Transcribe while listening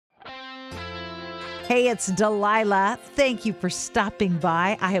Hey, it's Delilah. Thank you for stopping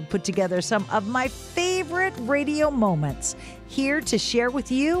by. I have put together some of my favorite radio moments here to share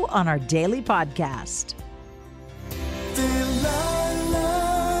with you on our daily podcast.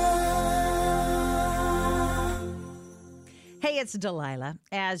 Hey, it's Delilah.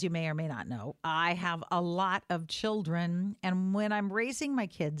 As you may or may not know, I have a lot of children, and when I'm raising my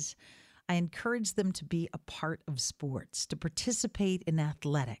kids, I encourage them to be a part of sports, to participate in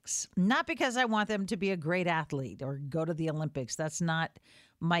athletics. Not because I want them to be a great athlete or go to the Olympics. That's not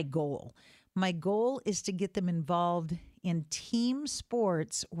my goal. My goal is to get them involved in team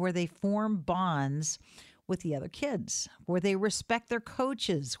sports where they form bonds with the other kids, where they respect their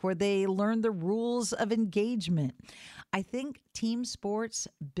coaches, where they learn the rules of engagement. I think team sports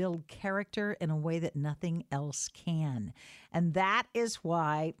build character in a way that nothing else can. And that is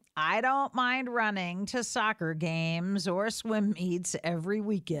why I don't mind running to soccer games or swim meets every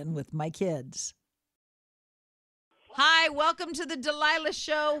weekend with my kids. Hi, welcome to the Delilah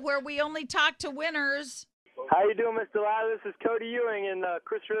Show, where we only talk to winners. How you doing, Miss Delilah? This is Cody Ewing and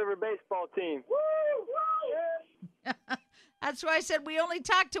Chris River baseball team. That's why I said we only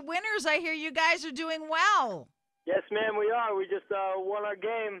talk to winners. I hear you guys are doing well. Yes, ma'am, we are. We just won our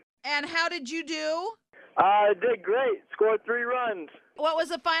game. And how did you do? Did great. Scored 3 runs. What was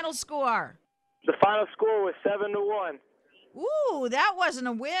the final score? The final score was 7-1. Ooh, that wasn't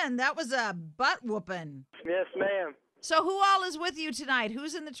a win. That was a butt whooping. Yes, ma'am. So who all is with you tonight?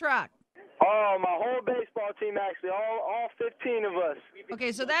 Who's in the truck? Oh, my whole baseball team, actually. All 15 of us.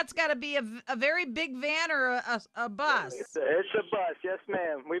 Okay, so that's got to be a very big van or a bus. It's a bus, yes,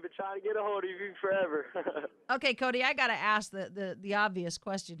 ma'am. We've been trying to get a hold of you forever. Okay, Cody, I got to ask the obvious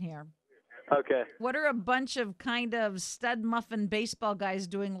question here. Okay. What are a bunch of kind of stud muffin baseball guys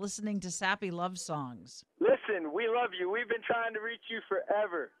doing listening to sappy love songs? Listen, we love you. We've been trying to reach you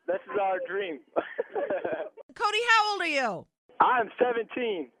forever. This is our dream. Cody, how old are you? I'm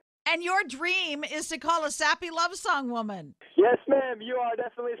 17. And your dream is to call a sappy love song woman. Yes, ma'am. You are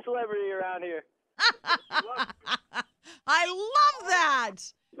definitely a celebrity around here. I love that.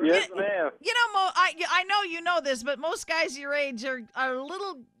 Yes, ma'am. You know, I know you know this, but most guys your age are a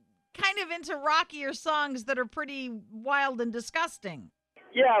little kind of into rockier songs that are pretty wild and disgusting.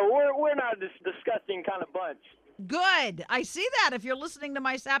 Yeah, we're not this disgusting kind of bunch. Good. I see that if you're listening to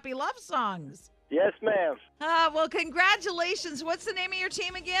my sappy love songs. Yes, ma'am. Well, congratulations. What's the name of your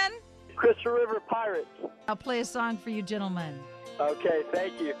team again? Crystal River Pirates. I'll play a song for you, gentlemen. Okay,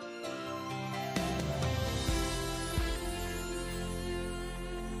 thank you.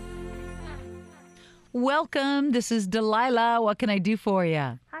 Welcome. This is Delilah. What can I do for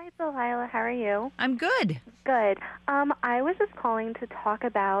you? Hi, Delilah. How are you? I'm good. Good. I was just calling to talk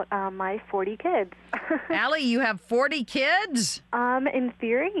about my 40 kids. Allie, you have 40 kids? In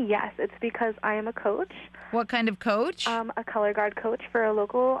theory, yes. It's because I am a coach. What kind of coach? A color guard coach for a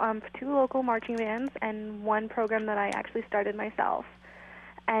local, 2 local marching bands and 1 program that I actually started myself.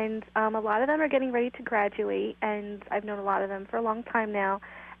 And a lot of them are getting ready to graduate, and I've known a lot of them for a long time now.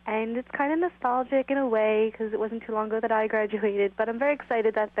 And it's kind of nostalgic in a way because it wasn't too long ago that I graduated. But I'm very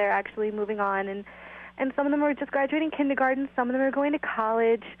excited that they're actually moving on. And some of them are just graduating kindergarten. Some of them are going to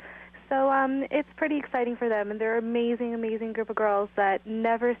college. So it's pretty exciting for them. And they're an amazing, amazing group of girls that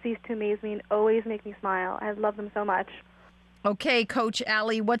never cease to amaze me and always make me smile. I love them so much. Okay, Coach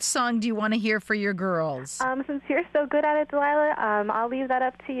Allie, what song do you want to hear for your girls? Since you're so good at it, Delilah, I'll leave that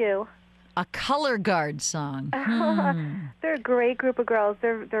up to you. A color guard song. They're a great group of girls.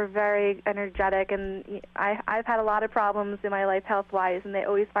 They're very energetic, and I've had a lot of problems in my life health-wise, and they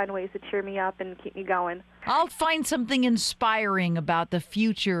always find ways to cheer me up and keep me going. I'll find something inspiring about the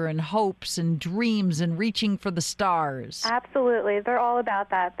future and hopes and dreams and reaching for the stars. Absolutely. They're all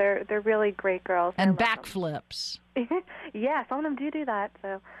about that. They're really great girls. And backflips. Yeah, some of them do that.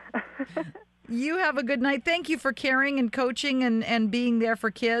 So. You have a good night. Thank you for caring and coaching and being there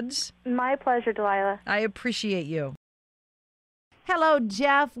for kids. My pleasure, Delilah. I appreciate you. Hello,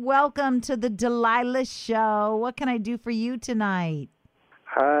 Jeff. Welcome to the Delilah Show. What can I do for you tonight?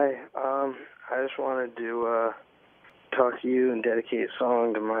 Hi. I just wanted to talk to you and dedicate a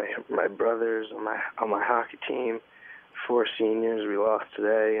song to my brothers on my hockey team. 4 seniors we lost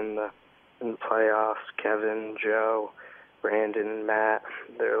today in the playoffs. Kevin, Joe, Brandon, Matt.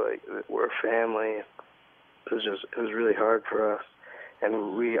 We're a family. It was really hard for us,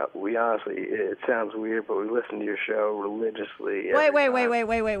 and we honestly, it sounds weird, but we listen to your show religiously.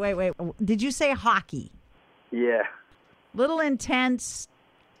 Wait. Did you say hockey? Yeah. Little intense,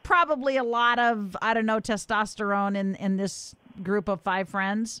 probably a lot of, I don't know, testosterone in this group of 5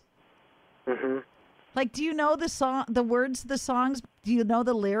 friends. Mhm. Like, do you know the words of the songs? Do you know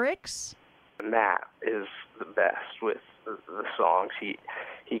the lyrics? Matt is the best with the songs. He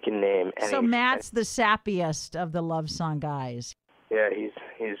can name any. So Matt's the sappiest of the love song guys. Yeah, he's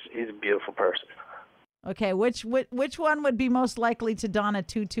a beautiful person. Okay, which one would be most likely to don a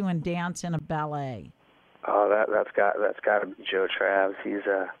tutu and dance in a ballet? Oh, that's got to be Joe Travis. He's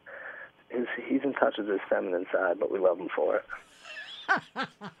in touch with his feminine side, but we love him for it.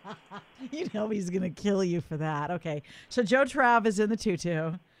 You know he's going to kill you for that. Okay, so Joe Trav is in the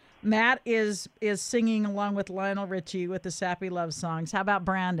tutu. Matt is singing along with Lionel Richie with the sappy love songs. How about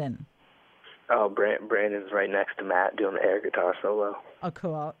Brandon? Oh, Brandon's right next to Matt doing the air guitar solo. Oh,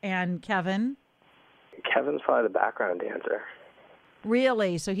 cool. And Kevin? Kevin's probably the background dancer.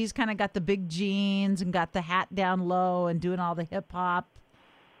 Really? So he's kind of got the big jeans and got the hat down low and doing all the hip hop?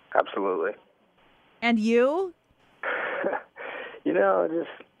 Absolutely. And you? Just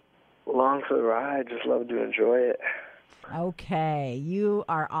along for the ride. Just love to enjoy it. Okay. You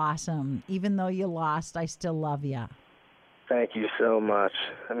are awesome. Even though you lost, I still love you. Thank you so much.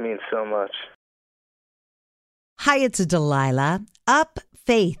 That means so much. Hi, it's Delilah. Up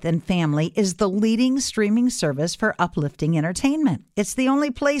Faith and Family is the leading streaming service for uplifting entertainment. It's the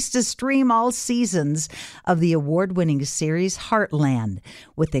only place to stream all seasons of the award-winning series Heartland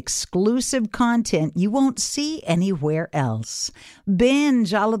with exclusive content you won't see anywhere else.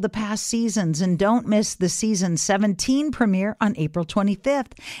 Binge all of the past seasons and don't miss the season 17 premiere on April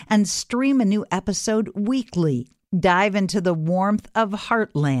 25th and stream a new episode weekly. Dive into the warmth of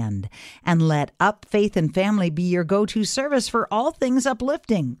Heartland and let Up Faith and Family be your go-to service for all things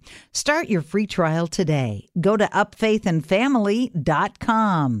uplifting. Start your free trial today. Go to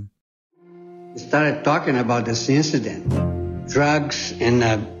upfaithandfamily.com. We started talking about this incident. Drugs and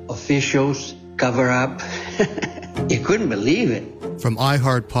officials cover up. You couldn't believe it. From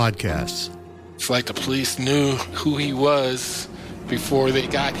iHeart Podcasts. It's like the police knew who he was before they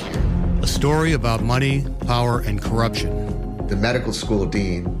got here. A story about money, power, and corruption. The medical school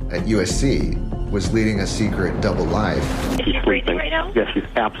dean at USC was leading a secret double life. She's breathing right now? Yes, she's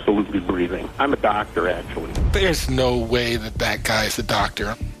absolutely breathing. I'm a doctor, actually. There's no way that guy's a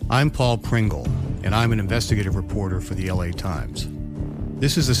doctor. I'm Paul Pringle, and I'm an investigative reporter for the LA Times.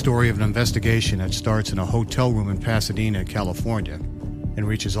 This is the story of an investigation that starts in a hotel room in Pasadena, California, and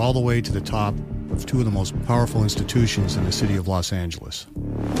reaches all the way to the top of two of the most powerful institutions in the city of Los Angeles.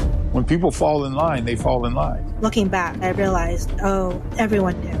 When people fall in line, they fall in line. Looking back, I realized,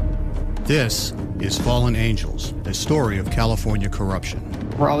 everyone knew. This is Fallen Angels, the story of California corruption.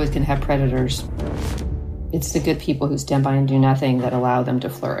 We're always going to have predators. It's the good people who stand by and do nothing that allow them to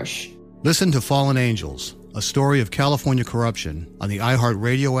flourish. Listen to Fallen Angels, a story of California corruption on the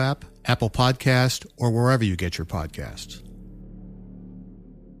iHeartRadio app, Apple Podcast, or wherever you get your podcasts.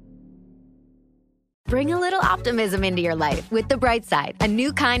 Bring a little optimism into your life with The Bright Side, a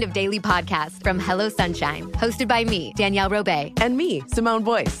new kind of daily podcast from Hello Sunshine, hosted by me, Danielle Robay. And me, Simone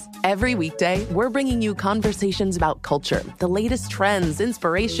Boyce. Every weekday, we're bringing you conversations about culture, the latest trends,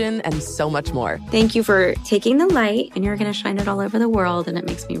 inspiration, and so much more. Thank you for taking the light, and you're going to shine it all over the world, and it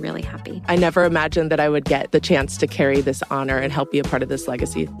makes me really happy. I never imagined that I would get the chance to carry this honor and help be a part of this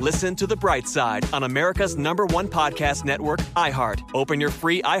legacy. Listen to The Bright Side on America's #1 podcast network, iHeart. Open your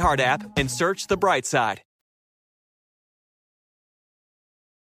free iHeart app and search The Bright Side.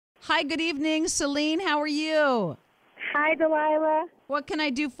 Hi, good evening, Celine. How are you? Hi, Delilah. What can I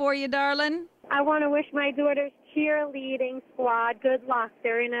do for you, darling? I want to wish my daughter's cheerleading squad good luck.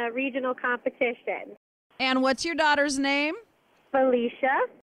 They're in a regional competition. And what's your daughter's name? Felicia.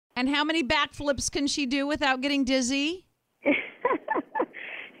 And how many backflips can she do without getting dizzy?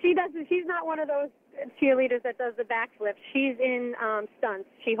 She doesn't. She's not one of those cheerleaders that does the backflips. She's in stunts.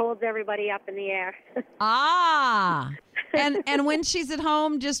 She holds everybody up in the air. And when she's at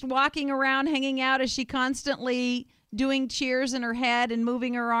home just walking around, hanging out, is she constantly doing cheers in her head and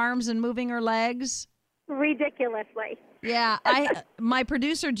moving her arms and moving her legs? Ridiculously. Yeah. My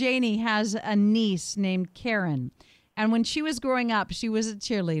producer, Janie, has a niece named Karen. And when she was growing up, she was a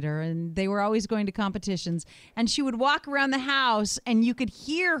cheerleader, and they were always going to competitions. And she would walk around the house, and you could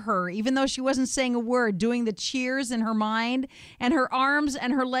hear her, even though she wasn't saying a word, doing the cheers in her mind. And her arms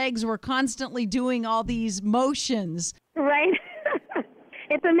and her legs were constantly doing all these motions. Right.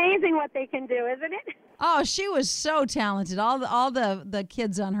 It's amazing what they can do, isn't it? Oh, she was so talented. All the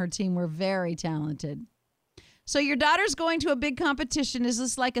kids on her team were very talented. So your daughter's going to a big competition. Is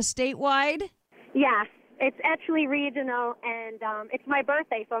this like a statewide? Yes. It's actually regional, and it's my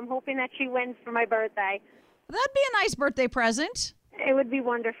birthday, so I'm hoping that she wins for my birthday. That'd be a nice birthday present. It would be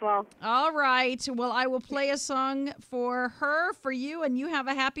wonderful. All right. Well, I will play a song for her, for you, and you have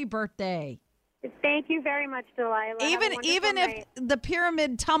a happy birthday. Thank you very much, Delilah. Even if the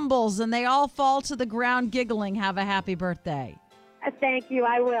pyramid tumbles and they all fall to the ground giggling, have a happy birthday. Thank you.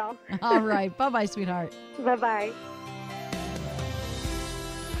 I will. All right. Bye-bye, sweetheart. Bye-bye.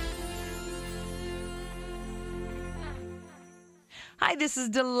 Hi, this is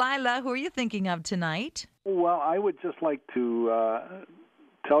Delilah. Who are you thinking of tonight? Well, I would just like to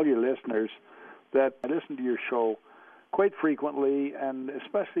tell your listeners that I listen to your show quite frequently, and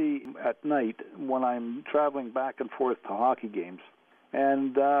especially at night when I'm traveling back and forth to hockey games.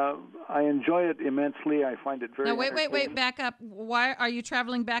 And I enjoy it immensely. I find it very wait, back up. Why are you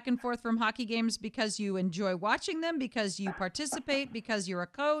traveling back and forth from hockey games? Because you enjoy watching them? Because you participate? Because you're a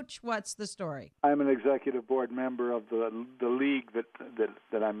coach? What's the story? I'm an executive board member of the league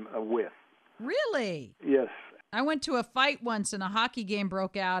that I'm with. Really? Yes. I went to a fight once and a hockey game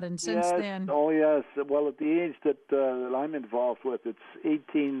broke out, and since then... Oh, yes. Well, at the age that I'm involved with, it's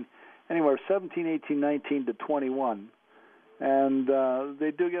 17, 18, 19 to 21. And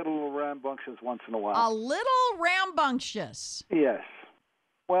they do get a little rambunctious once in a while. A little rambunctious? Yes.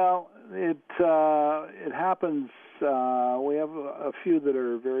 Well, it happens. We have a few that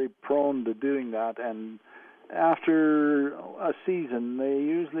are very prone to doing that, and after a season, they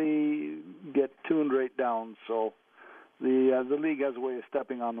usually get tuned right down. So the league has a way of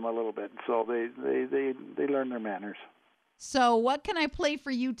stepping on them a little bit. So they learn their manners. So what can I play for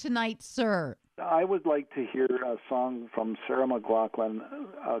you tonight, sir? I would like to hear a song from Sarah McLachlan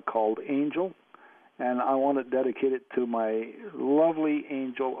called Angel, and I want to dedicate it to my lovely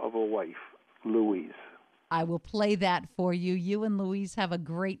angel of a wife, Louise. I will play that for you. You and Louise have a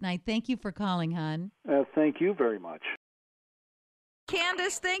great night. Thank you for calling, hon. Thank you very much.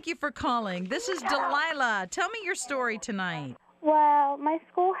 Candace, thank you for calling. This is Delilah. Tell me your story tonight. Well, my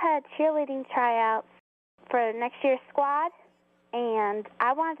school had cheerleading tryouts for next year's squad, and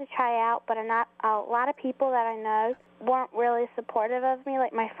I wanted to try out, but a lot of people that I know weren't really supportive of me,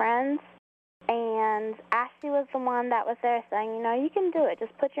 like my friends. And Ashley was the one that was there saying, you can do it.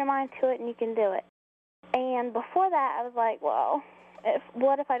 Just put your mind to it and you can do it. And before that, I was like, well,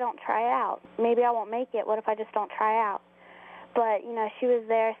 what if I don't try out? Maybe I won't make it. What if I just don't try out? But, she was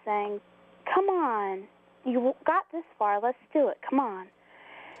there saying, come on, you got this far. Let's do it. Come on.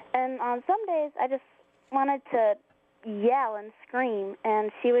 And on some days, I just wanted to yell and scream, and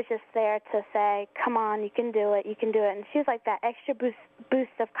she was just there to say, come on, you can do it, you can do it. And she was like that extra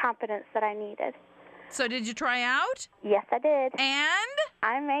boost of confidence that I needed. So did you try out? Yes, I did. And?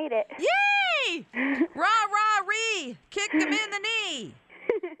 I made it. Yay! Rah, rah, ree! Kick him in the knee!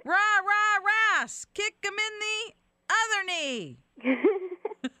 Rah, rah, ras! Kick him in the other knee!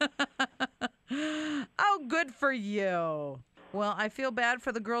 Oh, good for you. Well, I feel bad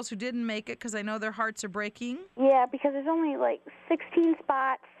for the girls who didn't make it because I know their hearts are breaking. Yeah, because there's only 16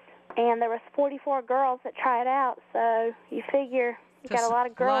 spots, and there was 44 girls that tried out. So you figure you got a lot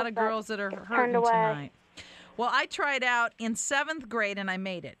of girls that are hurting tonight. Well, I tried out in 7th grade and I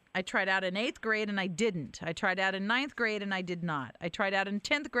made it. I tried out in 8th grade and I didn't. I tried out in 9th grade and I did not. I tried out in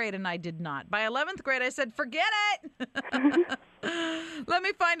 10th grade and I did not. By 11th grade, I said, forget it. Let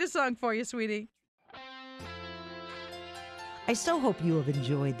me find a song for you, sweetie. I so hope you have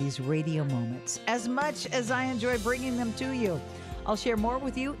enjoyed these radio moments as much as I enjoy bringing them to you. I'll share more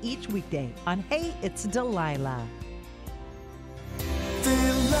with you each weekday on Hey, It's Delilah.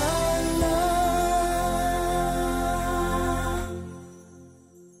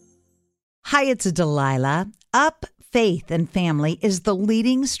 Hi, it's Delilah. Up Faith and Family is the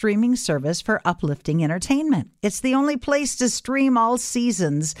leading streaming service for uplifting entertainment. It's the only place to stream all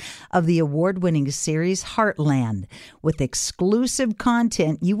seasons of the award-winning series Heartland with exclusive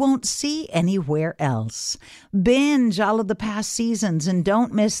content you won't see anywhere else. Binge all of the past seasons and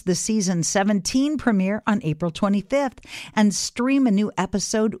don't miss the season 17 premiere on April 25th and stream a new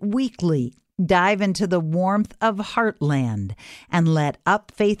episode weekly. Dive into the warmth of Heartland and let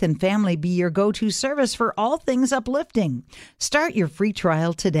Up Faith and Family be your go-to service for all things uplifting. Start your free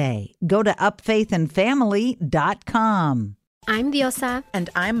trial today. Go to upfaithandfamily.com. I'm Diosa.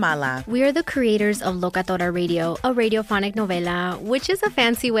 And I'm Mala. We are the creators of Locatora Radio, a radiophonic novela, which is a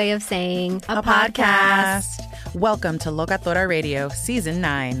fancy way of saying a podcast. Welcome to Locatora Radio, Season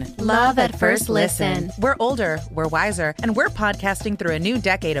 9. Love at first listen. We're older, we're wiser, and we're podcasting through a new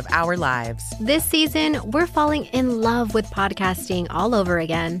decade of our lives. This season, we're falling in love with podcasting all over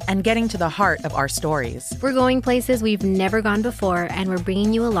again. And getting to the heart of our stories. We're going places we've never gone before, and we're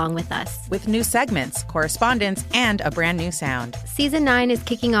bringing you along with us. With new segments, correspondence, and a brand new sound. Season 9 is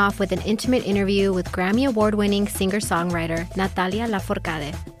kicking off with an intimate interview with Grammy Award-winning singer-songwriter Natalia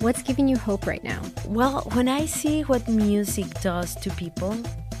Lafourcade. What's giving you hope right now? Well, when I see what music does to people,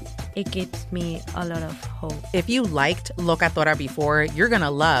 it gives me a lot of hope. If you liked Locatora before, you're going to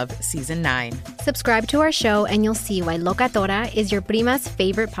love Season 9. Subscribe to our show and you'll see why Locatora is your prima's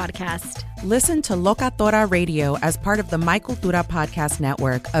favorite podcast. Listen to Locatora Radio as part of the My Cultura Podcast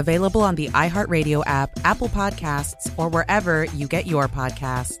Network, available on the iHeartRadio app, Apple Podcasts, or wherever you get your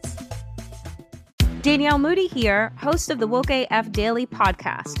podcasts. Danielle Moody here, host of the Woke AF Daily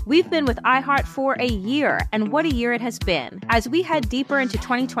podcast. We've been with iHeart for a year, and what a year it has been. As we head deeper into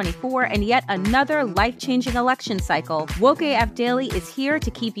 2024 and yet another life-changing election cycle, Woke AF Daily is here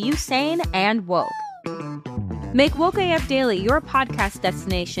to keep you sane and woke. Make Woke AF Daily your podcast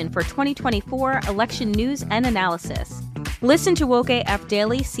destination for 2024 election news and analysis. Listen to Woke AF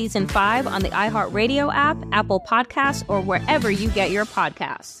Daily Season 5 on the iHeartRadio app, Apple Podcasts, or wherever you get your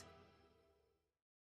podcasts.